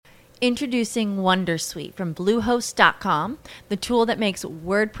Introducing Wondersuite from Bluehost.com, the tool that makes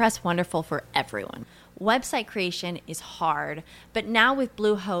WordPress wonderful for everyone. Website creation is hard, but now with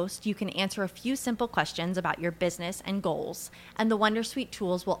Bluehost, you can answer a few simple questions about your business and goals, and the Wondersuite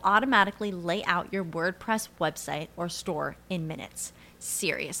tools will automatically lay out your WordPress website or store in minutes.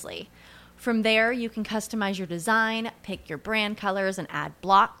 Seriously. From there, you can customize your design, pick your brand colors, and add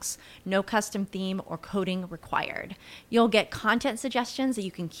blocks. No custom theme or coding required. You'll get content suggestions that you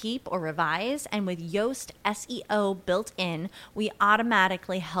can keep or revise, and with Yoast SEO built in, we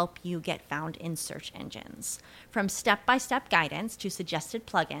automatically help you get found in search engines. From step-by-step guidance to suggested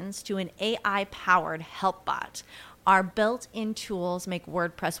plugins to an AI-powered help bot, our built-in tools make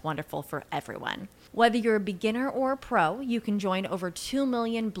WordPress wonderful for everyone. Whether you're a beginner or a pro, you can join over 2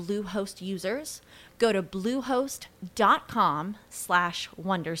 million Bluehost users. Go to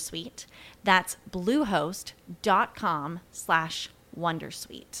bluehost.com/wondersuite. That's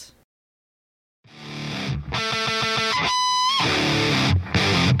bluehost.com/wondersuite.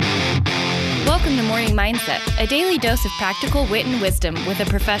 Welcome to Morning Mindset, a daily dose of practical wit and wisdom with a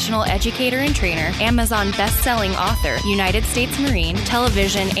professional educator and trainer, Amazon best-selling author, United States Marine,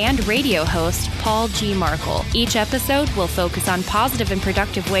 television and radio host, Paul G. Markel. Each episode will focus on positive and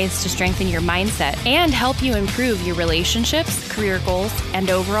productive ways to strengthen your mindset and help you improve your relationships, career goals, and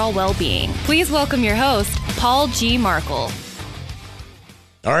overall well-being. Please welcome your host, Paul G. Markel.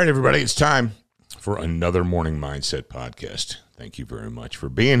 All right, everybody, it's time for another Morning Mindset podcast. Thank you very much for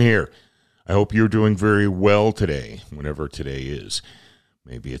being here. I hope you're doing very well today, whenever today is.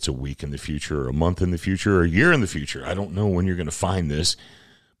 Maybe it's a week in the future, or a month in the future, or a year in the future. I don't know when you're going to find this,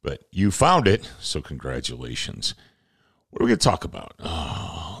 but you found it, so congratulations. What are we going to talk about?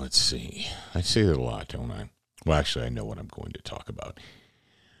 Oh, let's see. I say that a lot, don't I? Well, actually, I know what I'm going to talk about.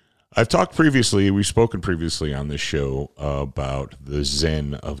 We've spoken previously on this show about the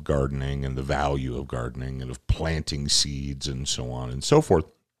zen of gardening and the value of gardening and of planting seeds and so on and so forth.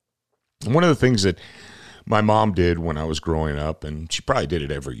 And one of the things that my mom did when I was growing up, and she probably did it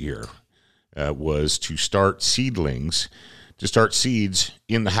every year, was to start seeds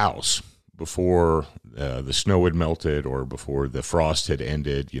in the house before the snow had melted or before the frost had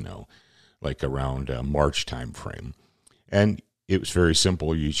ended, like around March time frame. And it was very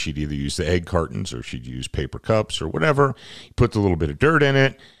simple. She'd either use the egg cartons or she'd use paper cups or whatever. You put a little bit of dirt in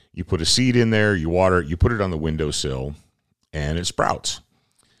it, you put a seed in there, you water it, you put it on the windowsill, and it sprouts.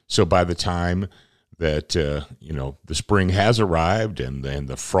 So by the time that, the spring has arrived and then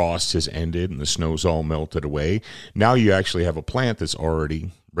the frost has ended and the snow's all melted away, now you actually have a plant that's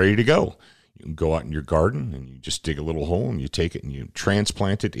already ready to go. You can go out in your garden and you just dig a little hole and you take it and you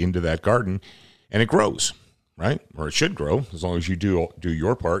transplant it into that garden and it grows, right? Or it should grow as long as you do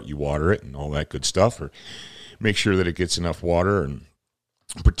your part. You water it and all that good stuff, or make sure that it gets enough water and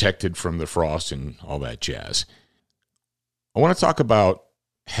protected from the frost and all that jazz. I want to talk about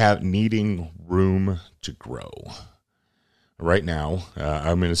needing room to grow. Right now,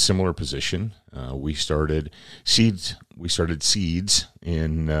 I'm in a similar position. We started seeds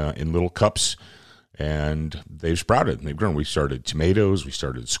in little cups, and they've sprouted and they've grown. We started tomatoes, we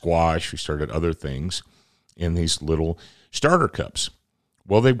started squash, we started other things in these little starter cups.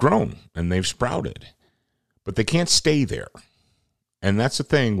 Well, they've grown and they've sprouted, but they can't stay there. And that's the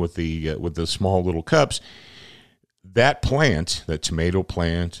thing with the small little cups. That plant, that tomato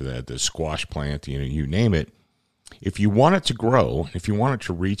plant, the squash plant, you name it, if you want it to grow, if you want it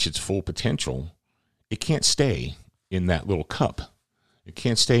to reach its full potential, it can't stay in that little cup. It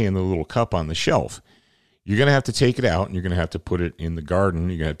can't stay in the little cup on the shelf. You're going to have to take it out, and you're going to have to put it in the garden.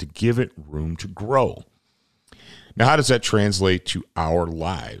 You're going to have to give it room to grow. Now, how does that translate to our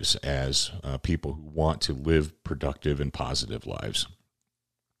lives as people who want to live productive and positive lives?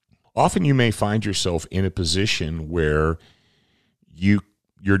 Often you may find yourself in a position where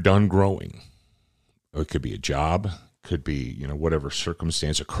you're done growing. It could be a job, could be, whatever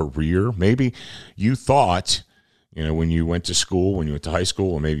circumstance, a career. Maybe you thought, when you went to school, when you went to high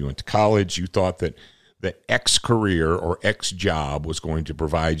school, or maybe you went to college, you thought that the X career or X job was going to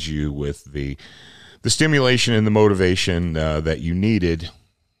provide you with the stimulation and the motivation that you needed.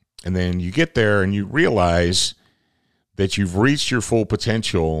 And then you get there and you realize that you've reached your full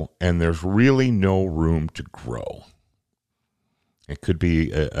potential and there's really no room to grow. It could be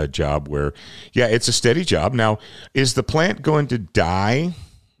a job where, it's a steady job. Now, is the plant going to die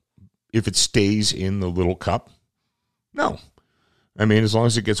if it stays in the little cup? No. I mean, as long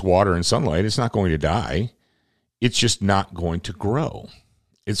as it gets water and sunlight, it's not going to die. It's just not going to grow.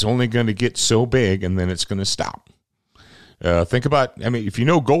 It's only going to get so big and then it's going to stop. Think about, if you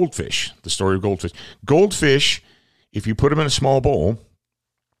know goldfish, the story of goldfish. Goldfish, if you put them in a small bowl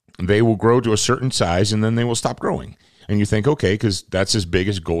they will grow to a certain size and then they will stop growing. And you think, okay, because that's as big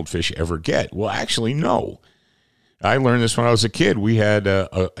as goldfish ever get. Well, actually, no. I learned this when I was a kid. We had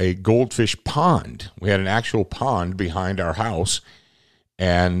a goldfish pond. We had an actual pond behind our house.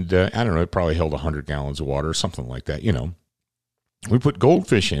 And I don't know, it probably held 100 gallons of water or something like that, you know. We put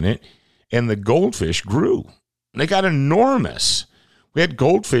goldfish in it, and the goldfish grew. They got enormous. We had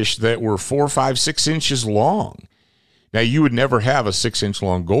goldfish that were 4, 5, 6 inches long. Now, you would never have a 6-inch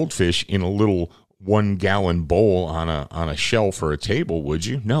long goldfish in a little 1-gallon bowl on a shelf or a table, would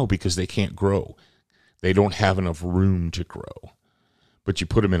you? No, because they can't grow. They don't have enough room to grow. But you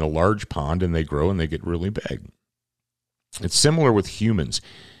put them in a large pond, and they grow, and they get really big. It's similar with humans.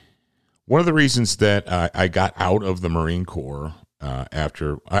 One of the reasons that I got out of the Marine Corps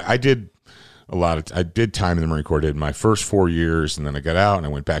after I did time in the Marine Corps. I did my first 4 years, and then I got out, and I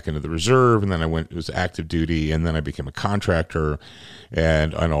went back into the reserve, and then it was active duty, and then I became a contractor,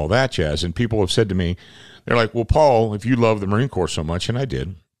 and all that jazz. And people have said to me, they're like, "Well, Paul, if you love the Marine Corps so much," and I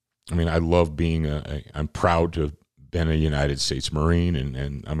did. I mean, I love being I'm proud to have been a United States Marine,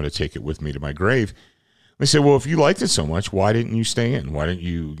 and I'm going to take it with me to my grave. They said, well, if you liked it so much, why didn't you stay in? Why didn't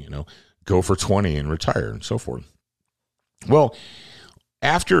you, go for 20 and retire and so forth? Well,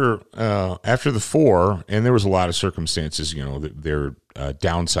 after the 4, and there was a lot of circumstances, they're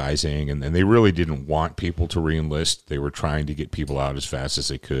downsizing, and they really didn't want people to reenlist. They were trying to get people out as fast as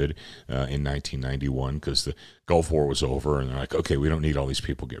they could in 1991 because the Gulf War was over, and they're like, okay, we don't need all these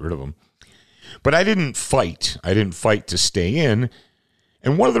people, get rid of them. But I didn't fight. I didn't fight to stay in.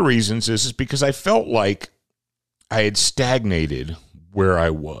 And one of the reasons is because I felt like I had stagnated where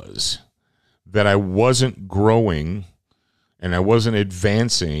I was, that I wasn't growing and I wasn't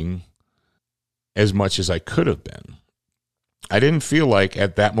advancing as much as I could have been. I didn't feel like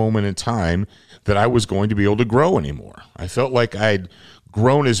at that moment in time that I was going to be able to grow anymore. I felt like I'd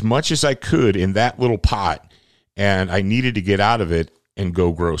grown as much as I could in that little pot, and I needed to get out of it and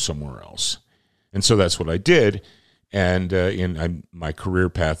go grow somewhere else. And so that's what I did. And my career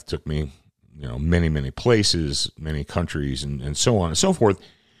path took me, many, many places, many countries, and so on and so forth.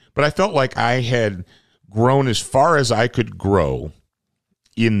 But I felt like I had grown as far as I could grow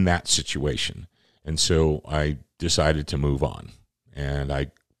in that situation. And so I decided to move on. And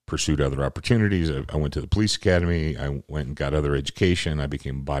I pursued other opportunities. I went to the police academy. I went and got other education. I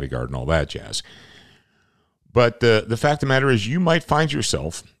became a bodyguard and all that jazz. But the fact of the matter is, you might find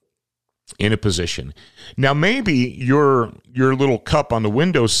yourself in a position. Now, maybe your little cup on the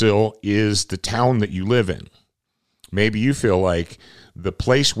windowsill is the town that you live in. Maybe you feel like the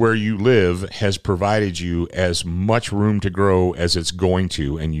place where you live has provided you as much room to grow as it's going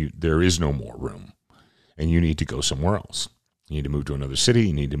to, and there is no more room, and you need to go somewhere else. You need to move to another city.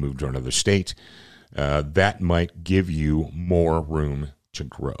 You need to move to another state. That might give you more room to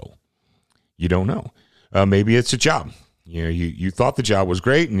grow. You don't know. Maybe it's a job. You thought the job was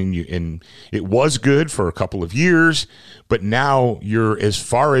great, and it was good for a couple of years, but now you're as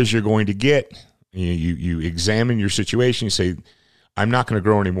far as you're going to get. You examine your situation. You say, I'm not going to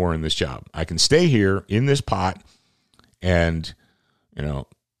grow anymore in this job. I can stay here in this pot, and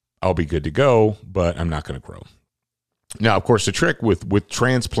I'll be good to go, but I'm not going to grow. Now, of course, the trick with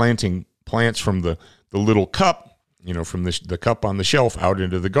transplanting plants from the little cup, from the cup on the shelf out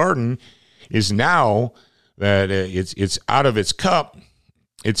into the garden, is now that it's out of its cup,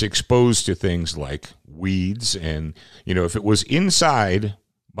 it's exposed to things like weeds. And, if it was inside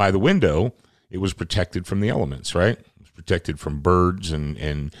by the window, it was protected from the elements, right? It was protected from birds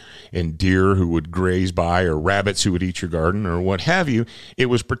and deer who would graze by, or rabbits who would eat your garden, or what have you. It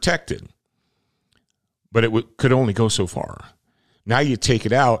was protected. But it could only go so far. Now you take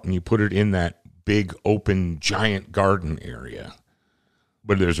it out and you put it in that big, open, giant garden area.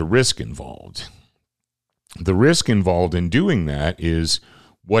 But there's a risk involved. The risk involved in doing that is,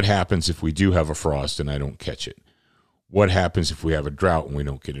 what happens if we do have a frost and I don't catch it? What happens if we have a drought and we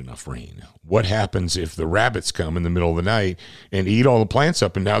don't get enough rain? What happens if the rabbits come in the middle of the night and eat all the plants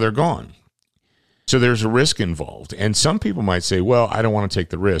up and now they're gone? So there's a risk involved. And some people might say, well, I don't want to take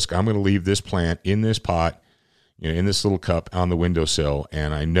the risk. I'm going to leave this plant in this pot, in this little cup on the windowsill,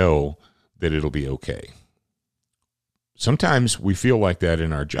 and I know that it'll be okay. Sometimes we feel like that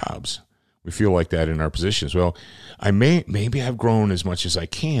in our jobs. We feel like that in our positions. Well, maybe I've grown as much as I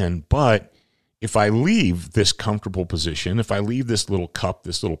can, but if I leave this comfortable position, if I leave this little cup,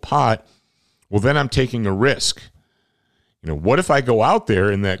 this little pot, well, then I'm taking a risk. What if I go out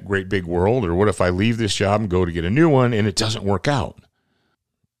there in that great big world, or what if I leave this job and go to get a new one and it doesn't work out?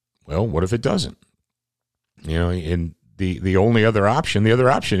 Well, what if it doesn't? And the only other option,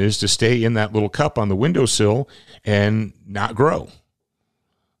 is to stay in that little cup on the windowsill and not grow.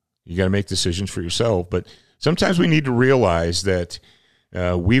 You got to make decisions for yourself. But sometimes we need to realize that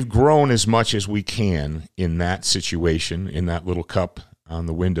we've grown as much as we can in that situation, in that little cup on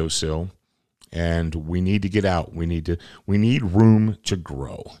the windowsill, and we need to get out. We need room to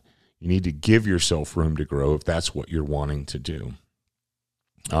grow. You need to give yourself room to grow if that's what you're wanting to do.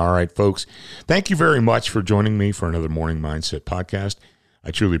 All right, folks, thank you very much for joining me for another Morning Mindset podcast.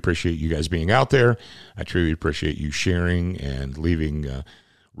 I truly appreciate you guys being out there. I truly appreciate you sharing and leaving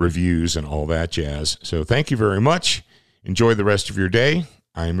reviews and all that jazz. So thank you very much. Enjoy the rest of your day.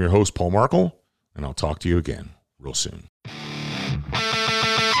 I am your host, Paul Markle, and I'll talk to you again real soon.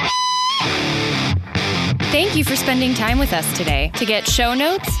 Thank you for spending time with us today. To get show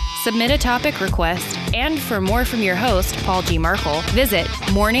notes, submit a topic request, and for more from your host, Paul G. Markle, visit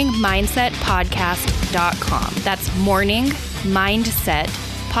morningmindsetpodcast.com. That's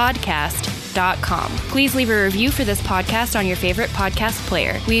morningmindsetpodcast.com. Please leave a review for this podcast on your favorite podcast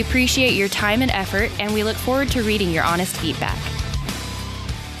player. We appreciate your time and effort, and we look forward to reading your honest feedback.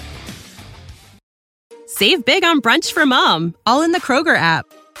 Save big on brunch for mom, all in the Kroger app.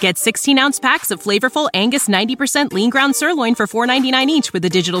 Get 16-ounce packs of flavorful Angus 90% lean ground sirloin for $4.99 each with a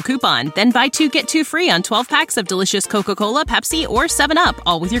digital coupon. Then buy 2, get 2 free on 12 packs of delicious Coca-Cola, Pepsi, or 7-Up,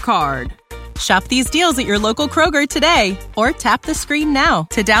 all with your card. Shop these deals at your local Kroger today, or tap the screen now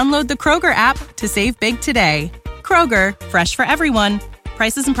to download the Kroger app to save big today. Kroger, fresh for everyone.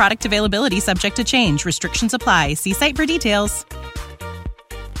 Prices and product availability subject to change. Restrictions apply. See site for details.